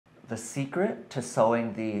The secret to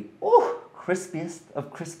sewing the crispiest of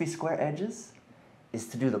crispy square edges is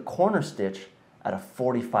to do the corner stitch at a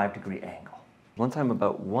 45-degree angle. Once I'm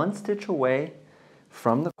about 1 stitch away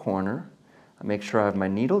from the corner, I make sure I have my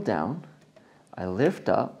needle down, I lift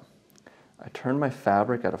up, I turn my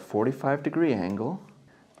fabric at a 45-degree angle,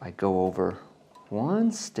 I go over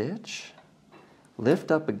 1 stitch, lift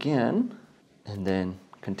up again, and then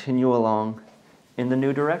continue along in the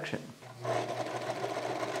new direction.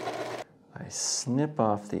 I snip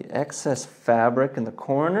off the excess fabric in the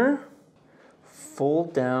corner,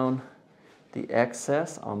 fold down the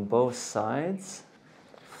excess on both sides,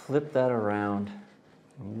 flip that around,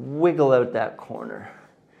 wiggle out that corner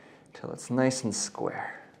till it's nice and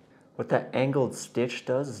square. What that angled stitch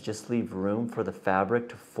does is just leave room for the fabric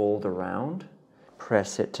to fold around.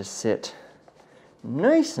 Press it to sit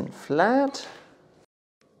nice and flat.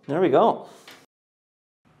 There we go.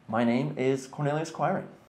 My name is Cornelius Quiring.